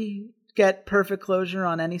truly get perfect closure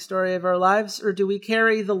on any story of our lives, or do we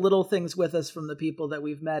carry the little things with us from the people that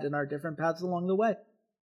we've met in our different paths along the way?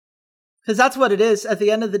 Because that's what it is. At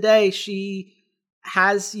the end of the day, she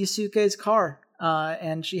has Yusuke's car,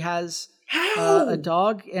 and she has a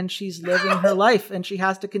dog, and she's living her life, and she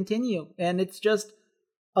has to continue. And it's just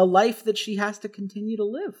a life that she has to continue to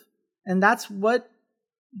live. And that's what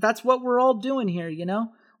we're all doing here, you know?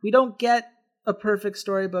 We don't get a perfect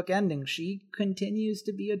storybook ending. She continues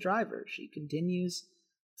to be a driver. She continues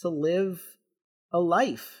to live a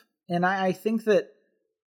life. And I think that,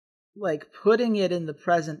 like, putting it in the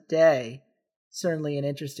present day, certainly an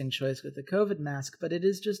interesting choice with the COVID mask, but it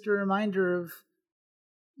is just a reminder of,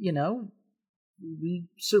 you know, we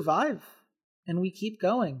survive and we keep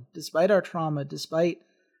going despite our trauma, despite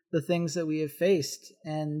the things that we have faced.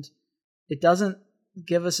 And it doesn't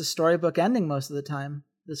give us a storybook ending most of the time,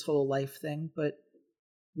 this whole life thing, but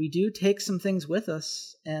we do take some things with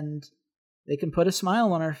us, and they can put a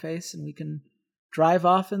smile on our face, and we can drive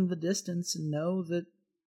off in the distance and know that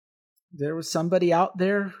there was somebody out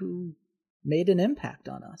there who made an impact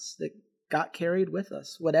on us, that got carried with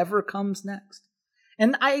us, whatever comes next.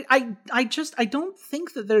 And I don't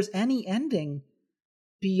think that there's any ending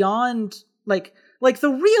beyond, like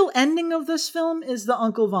the real ending of this film is the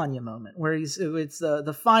Uncle Vanya moment, where it's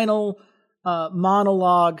the final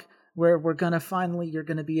monologue where you're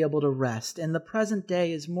gonna be able to rest. And the present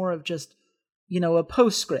day is more of just, you know, a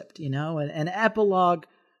postscript, you know, an epilogue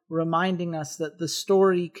reminding us that the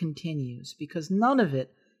story continues, because none of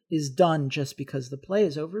it is done just because the play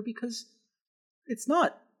is over, because it's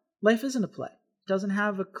not. Life isn't a play. It doesn't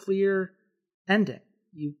have a clear ending.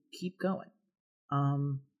 You keep going.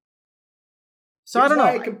 So I don't know.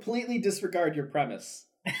 I completely disregard your premise.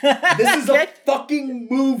 This is a fucking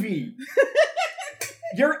movie.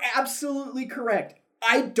 You're absolutely correct.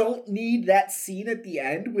 I don't need that scene at the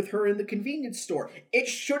end with her in the convenience store. It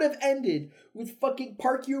should have ended with fucking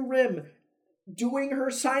Park Yu-rim doing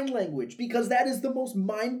her sign language, because that is the most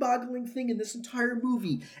mind-boggling thing in this entire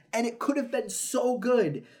movie. And it could have been so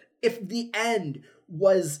good if the end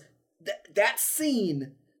was that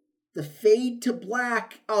scene, the fade to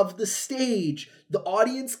black of the stage, the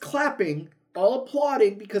audience clapping, all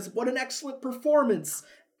applauding because what an excellent performance,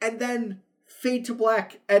 and then fade to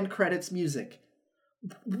black, end credits music.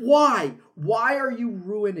 Why? Why are you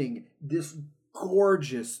ruining this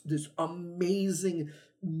gorgeous, this amazing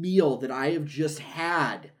meal that I have just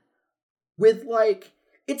had with, like,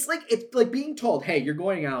 it's like being told, hey, you're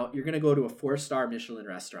going out, you're going to go to a 4-star Michelin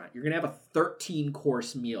restaurant. You're going to have a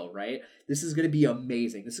 13-course meal, right? This is going to be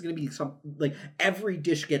amazing. This is going to be like, every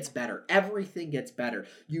dish gets better. Everything gets better.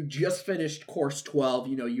 You just finished course 12.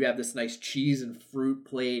 You know, you have this nice cheese and fruit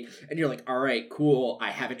plate, and you're like, all right, cool.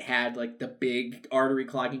 I haven't had, like, the big artery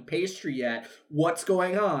clogging pastry yet. What's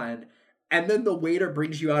going on? And then the waiter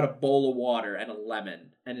brings you out a bowl of water and a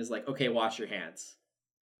lemon and is like, okay, wash your hands.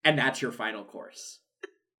 And that's your final course.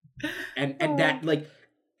 And that, like,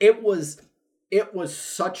 it was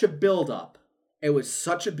such a buildup. It was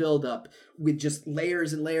such a buildup with just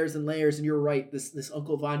layers and layers and layers. And you're right, this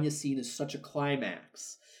Uncle Vanya scene is such a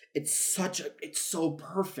climax. It's so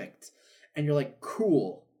perfect. And you're like,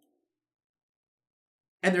 cool.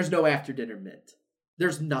 And there's no after dinner mint.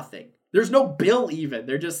 There's nothing. There's no bill even.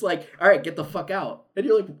 They're just like, all right, get the fuck out. And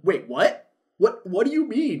you're like, wait, what? What do you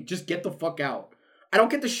mean? Just get the fuck out. I don't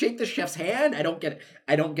get to shake the chef's hand. I don't get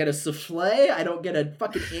a souffle. I don't get a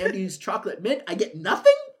fucking Andy's chocolate mint. I get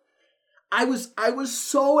nothing? I was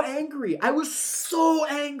so angry. I was so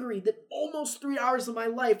angry that almost 3 hours of my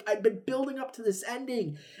life I'd been building up to this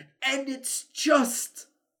ending, and it's just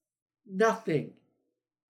nothing.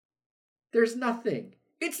 There's nothing.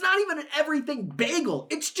 It's not even an everything bagel.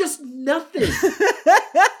 It's just nothing.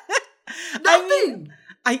 Nothing.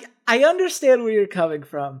 I understand where you're coming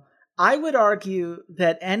from. I would argue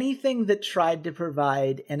that anything that tried to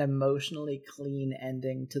provide an emotionally clean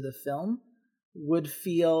ending to the film would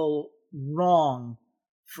feel wrong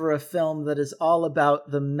for a film that is all about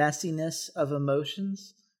the messiness of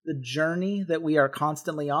emotions, the journey that we are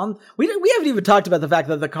constantly on. We haven't even talked about the fact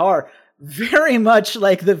that the car, very much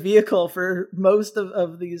like the vehicle for most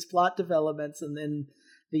of these plot developments, and then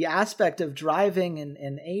the aspect of driving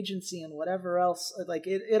and agency and whatever else, like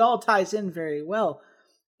it all ties in very well.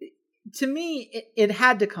 To me, it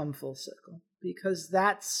had to come full circle, because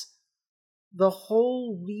that's the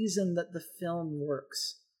whole reason that the film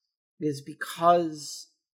works, is because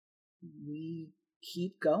we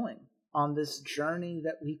keep going on this journey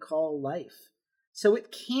that we call life. So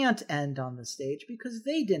it can't end on the stage, because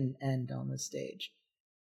they didn't end on the stage.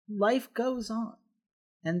 Life goes on,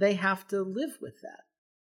 and they have to live with that.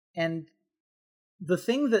 And the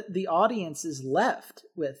thing that the audience is left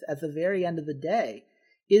with at the very end of the day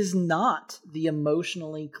is not the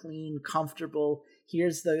emotionally clean, comfortable,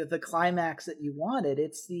 here's the climax that you wanted.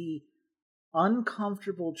 It's the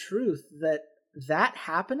uncomfortable truth that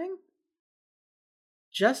happening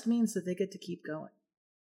just means that they get to keep going,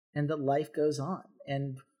 and that life goes on,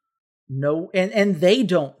 and they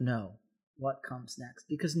don't know what comes next,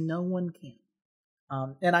 because no one can.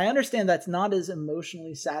 And I understand that's not as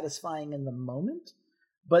emotionally satisfying in the moment,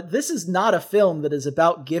 but this is not a film that is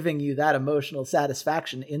about giving you that emotional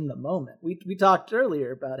satisfaction in the moment. We talked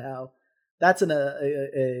earlier about how that's an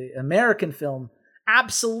American film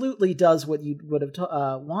absolutely does what you would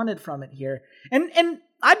have wanted from it here. And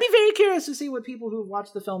I'd be very curious to see what people who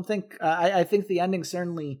watched the film think. I think the ending's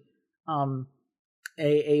certainly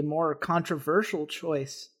a more controversial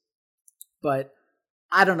choice, but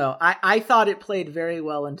I don't know. I thought it played very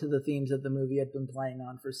well into the themes that the movie had been playing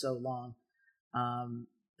on for so long,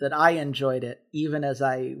 that I enjoyed it, even as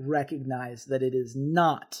I recognize that it is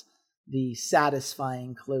not the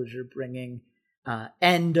satisfying closure-bringing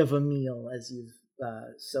end of a meal, as you've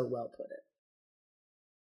so well put it.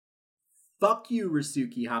 Fuck you,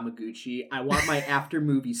 Rasuki Hamaguchi. I want my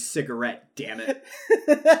after-movie cigarette, damn it.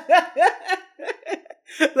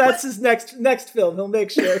 That's his next film. He'll make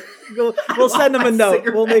sure. We'll send him a note.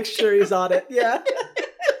 Cigarette. We'll make sure he's on it. Yeah.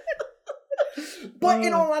 But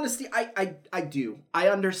in all honesty, I do. I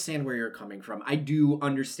understand where you're coming from. I do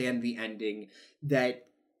understand the ending that...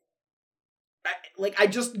 I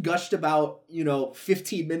just gushed about,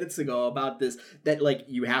 15 minutes ago about this, that,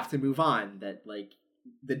 you have to move on, that,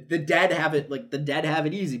 the dead have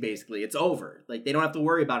it easy, basically. It's over. They don't have to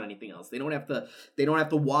worry about anything else. They don't have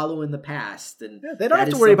to wallow in the past. And yeah, they don't have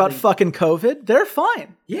to worry about fucking COVID. They're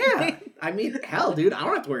fine. Yeah. I mean, hell, dude, I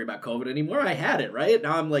don't have to worry about COVID anymore. I had it, right?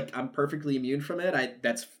 Now I'm perfectly immune from it.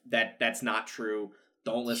 That's not true.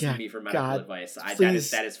 Don't listen to me for medical advice.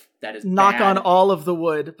 That is knock bad. On all of the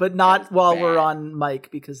wood, but not while we're on mic,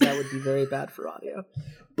 because that would be very bad for audio.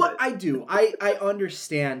 But I do. I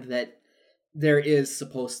understand that there is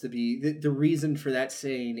supposed to be the reason for that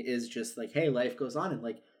saying is just hey, life goes on,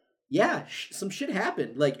 and yeah, some shit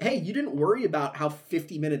happened. Hey, you didn't worry about how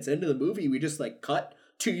 50 minutes into the movie we just cut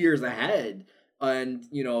 2 years ahead. And,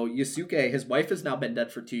 Yusuke, his wife has now been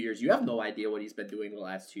dead for 2 years. You have no idea what he's been doing the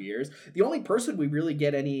last 2 years. The only person we really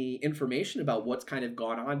get any information about what's kind of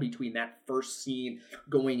gone on between that first scene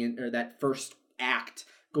or that first act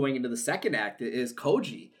going into the second act is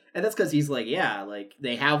Koji. And that's because he's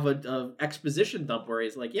they have a exposition dump where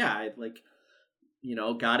he's I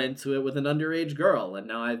got into it with an underage girl, and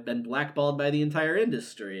now I've been blackballed by the entire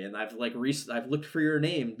industry, and I've looked for your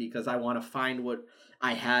name because I want to find what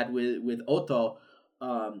I had with Oto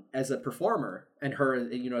as a performer, and her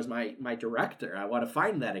as my director. I want to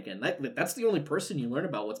find that again. That's the only person you learn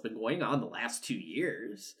about what's been going on the last 2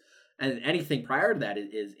 years, and anything prior to that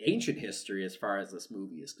is ancient history as far as this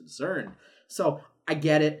movie is concerned. So I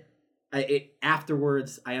get it.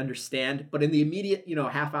 Afterwards I understand, but in the immediate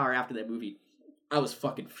half hour after that movie, I was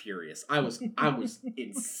fucking furious. I was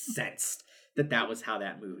incensed that was how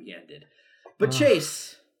that movie ended. But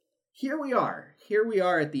Chase, here we are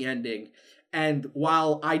at the ending, and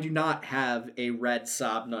while I do not have a red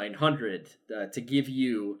Saab 900 to give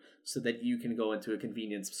you so that you can go into a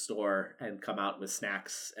convenience store and come out with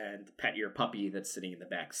snacks and pet your puppy that's sitting in the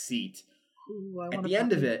back seat, at the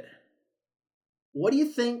end of it, what do you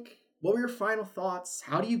think? What were your final thoughts?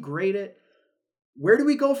 How do you grade it? Where do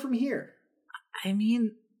we go from here? I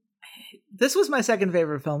mean, this was my second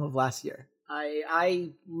favorite film of last year.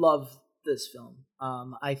 I love this film.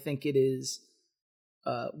 I think it is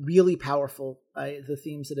really powerful. The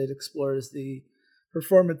themes that it explores, the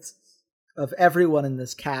performance of everyone in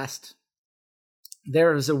this cast.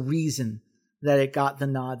 There is a reason that it got the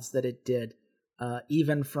nods that it did,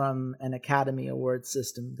 even from an Academy Award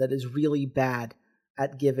system that is really bad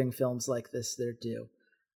at giving films like this their due.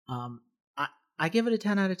 I give it a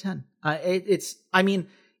 10 out of 10.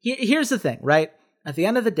 Here's the thing, right? At the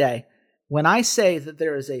end of the day, when I say that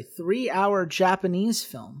there is a 3-hour Japanese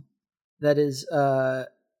film that is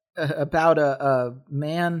about a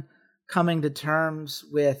man coming to terms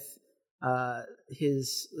with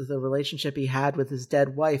the relationship he had with his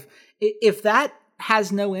dead wife, if that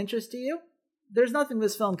has no interest to you, there's nothing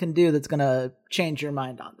this film can do that's going to change your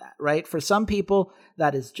mind on that, right? For some people,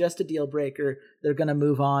 that is just a deal breaker. They're going to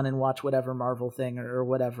move on and watch whatever Marvel thing or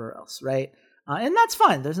whatever else, right? And that's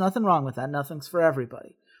fine. There's nothing wrong with that. Nothing's for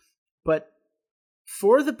everybody. But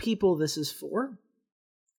for the people this is for,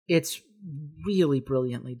 it's really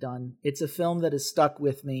brilliantly done. It's a film that has stuck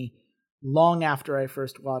with me long after I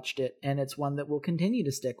first watched it, and it's one that will continue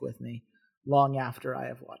to stick with me long after I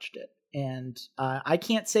have watched it. And I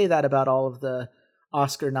can't say that about all of the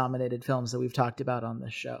Oscar-nominated films that we've talked about on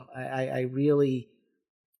this show. I really,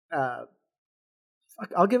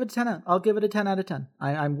 I'll give it a 10 out. I'll give it a 10 out of 10.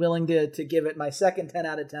 I'm willing to give it my second 10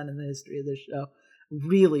 out of 10 in the history of this show.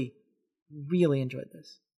 Really, really enjoyed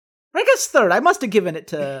this. I guess third. I must have given it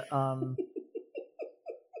to oh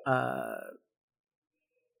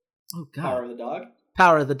god, Power of the Dog.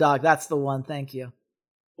 Power of the Dog. That's the one. Thank you.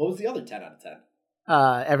 What was the other 10 out of 10?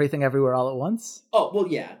 Everything Everywhere All at Once. Oh, well,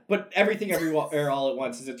 yeah. But Everything Everywhere All at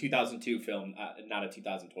Once is a 2002 film, not a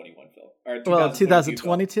 2021 film. Or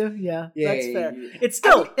 2022? Film. Yeah, that's fair. It's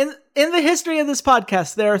still, in the history of this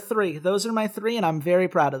podcast, there are 3. Those are my 3, and I'm very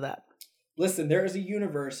proud of that. Listen, there is a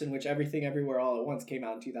universe in which Everything Everywhere All at Once came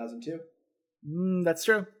out in 2002. That's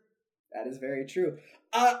true. That is very true.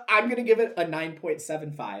 I'm going to give it a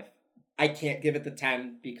 9.75. I can't give it the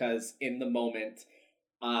 10 because in the moment,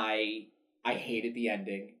 I hated the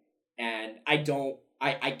ending, and I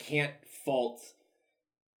can't fault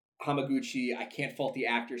Hamaguchi. I can't fault the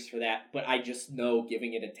actors for that, but I just know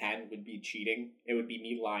giving it a 10 would be cheating. It would be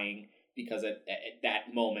me lying because at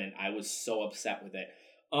that moment I was so upset with it.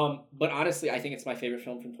 But honestly, I think it's my favorite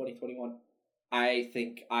film from 2021. I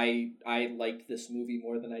think I liked this movie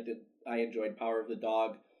more than I enjoyed Power of the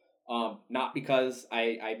Dog. Not because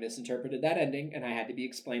I misinterpreted that ending and I had to be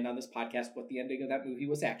explained on this podcast what the ending of that movie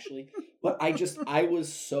was actually, but I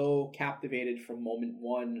was so captivated from moment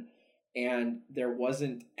one, and there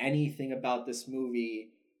wasn't anything about this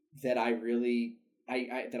movie that I really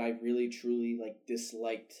truly like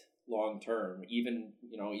disliked long term. Even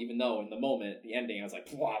though in the moment the ending I was like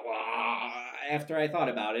blah, blah, after I thought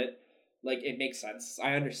about it, like it makes sense.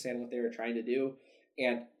 I understand what they were trying to do.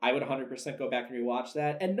 And I would 100% go back and rewatch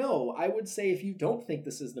that. And no, I would say if you don't think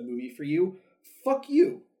this is the movie for you, fuck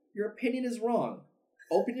you. Your opinion is wrong.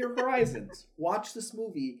 Open your horizons. Watch this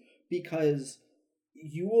movie because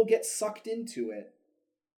you will get sucked into it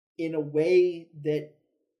in a way that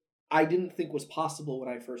I didn't think was possible when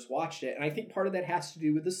I first watched it. And I think part of that has to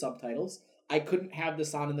do with the subtitles. I couldn't have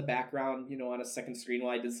this on in the background, on a second screen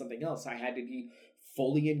while I did something else. I had to be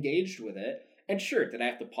fully engaged with it. And sure, did I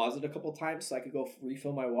have to pause it a couple times so I could go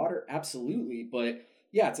refill my water? Absolutely. But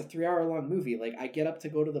yeah, it's a 3-hour long movie. Like, I get up to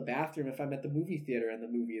go to the bathroom if I'm at the movie theater and the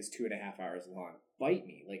movie is 2.5 hours long. Bite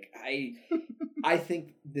me. Like, I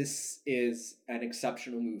think this is an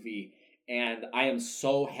exceptional movie, and I am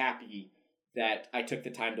so happy that I took the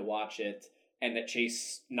time to watch it and that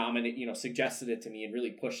Chase suggested it to me and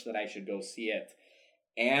really pushed that I should go see it.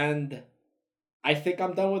 And I think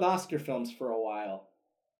I'm done with Oscar films for a while.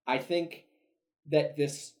 I think that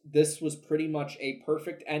this was pretty much a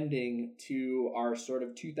perfect ending to our sort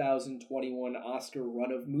of 2021 Oscar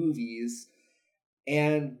run of movies.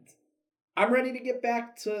 And I'm ready to get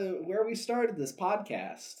back to where we started this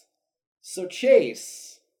podcast. So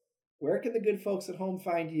Chase, where can the good folks at home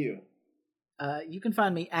find you? You can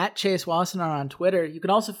find me at Chase Wassenar on Twitter. You can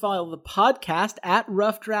also follow the podcast at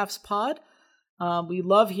Rough Drafts Pod. We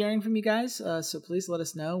love hearing from you guys, so please let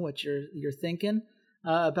us know what you're thinking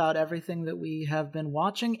about everything that we have been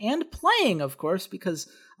watching and playing, of course, because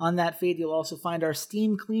on that feed you'll also find our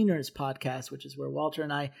Steam Cleaners podcast, which is where Walter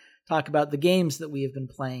and I talk about the games that we have been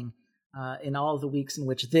playing in all of the weeks in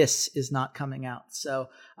which this is not coming out. So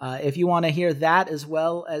if you want to hear that, as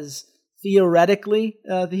well as theoretically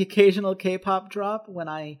the occasional K-pop drop when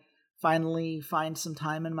I finally find some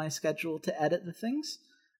time in my schedule to edit the things,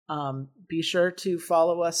 be sure to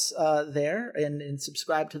follow us there and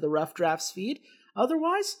subscribe to the Rough Drafts feed.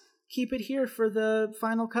 Otherwise, keep it here for the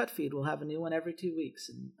Final Cut feed. We'll have a new one every 2 weeks,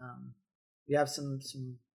 and We have some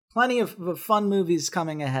plenty of fun movies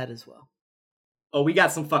coming ahead as well. Oh, we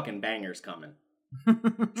got some fucking bangers coming.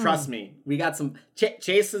 Trust me. We got some...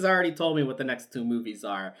 Chase has already told me what the next 2 movies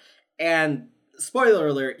are. And spoiler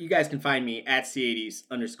alert, you guys can find me at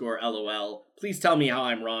C80s_LOL. Please tell me how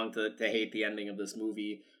I'm wrong to hate the ending of this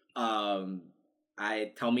movie. Tell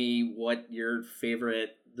me what your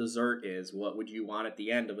favorite dessert is. What would you want at the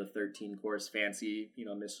end of a 13-course fancy,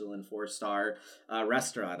 Michelin 4-star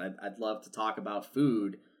restaurant? I'd love to talk about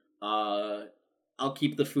food. I'll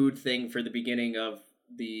keep the food thing for the beginning of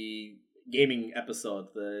the gaming episode,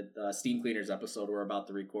 the Steam Cleaners episode we're about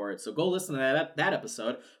to record. So go listen to that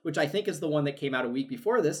episode, which I think is the one that came out a week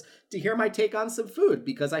before this, to hear my take on some food,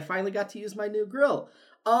 because I finally got to use my new grill.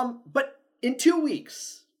 But in 2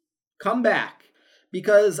 weeks, come back,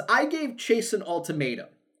 because I gave Chase an ultimatum.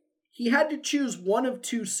 He had to choose one of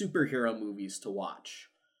 2 superhero movies to watch.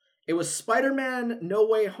 It was Spider-Man No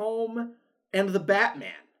Way Home and The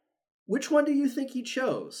Batman. Which one do you think he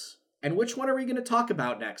chose? And which one are we going to talk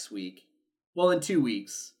about next week? Well, in 2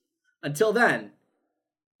 weeks. Until then,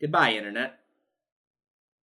 goodbye, Internet.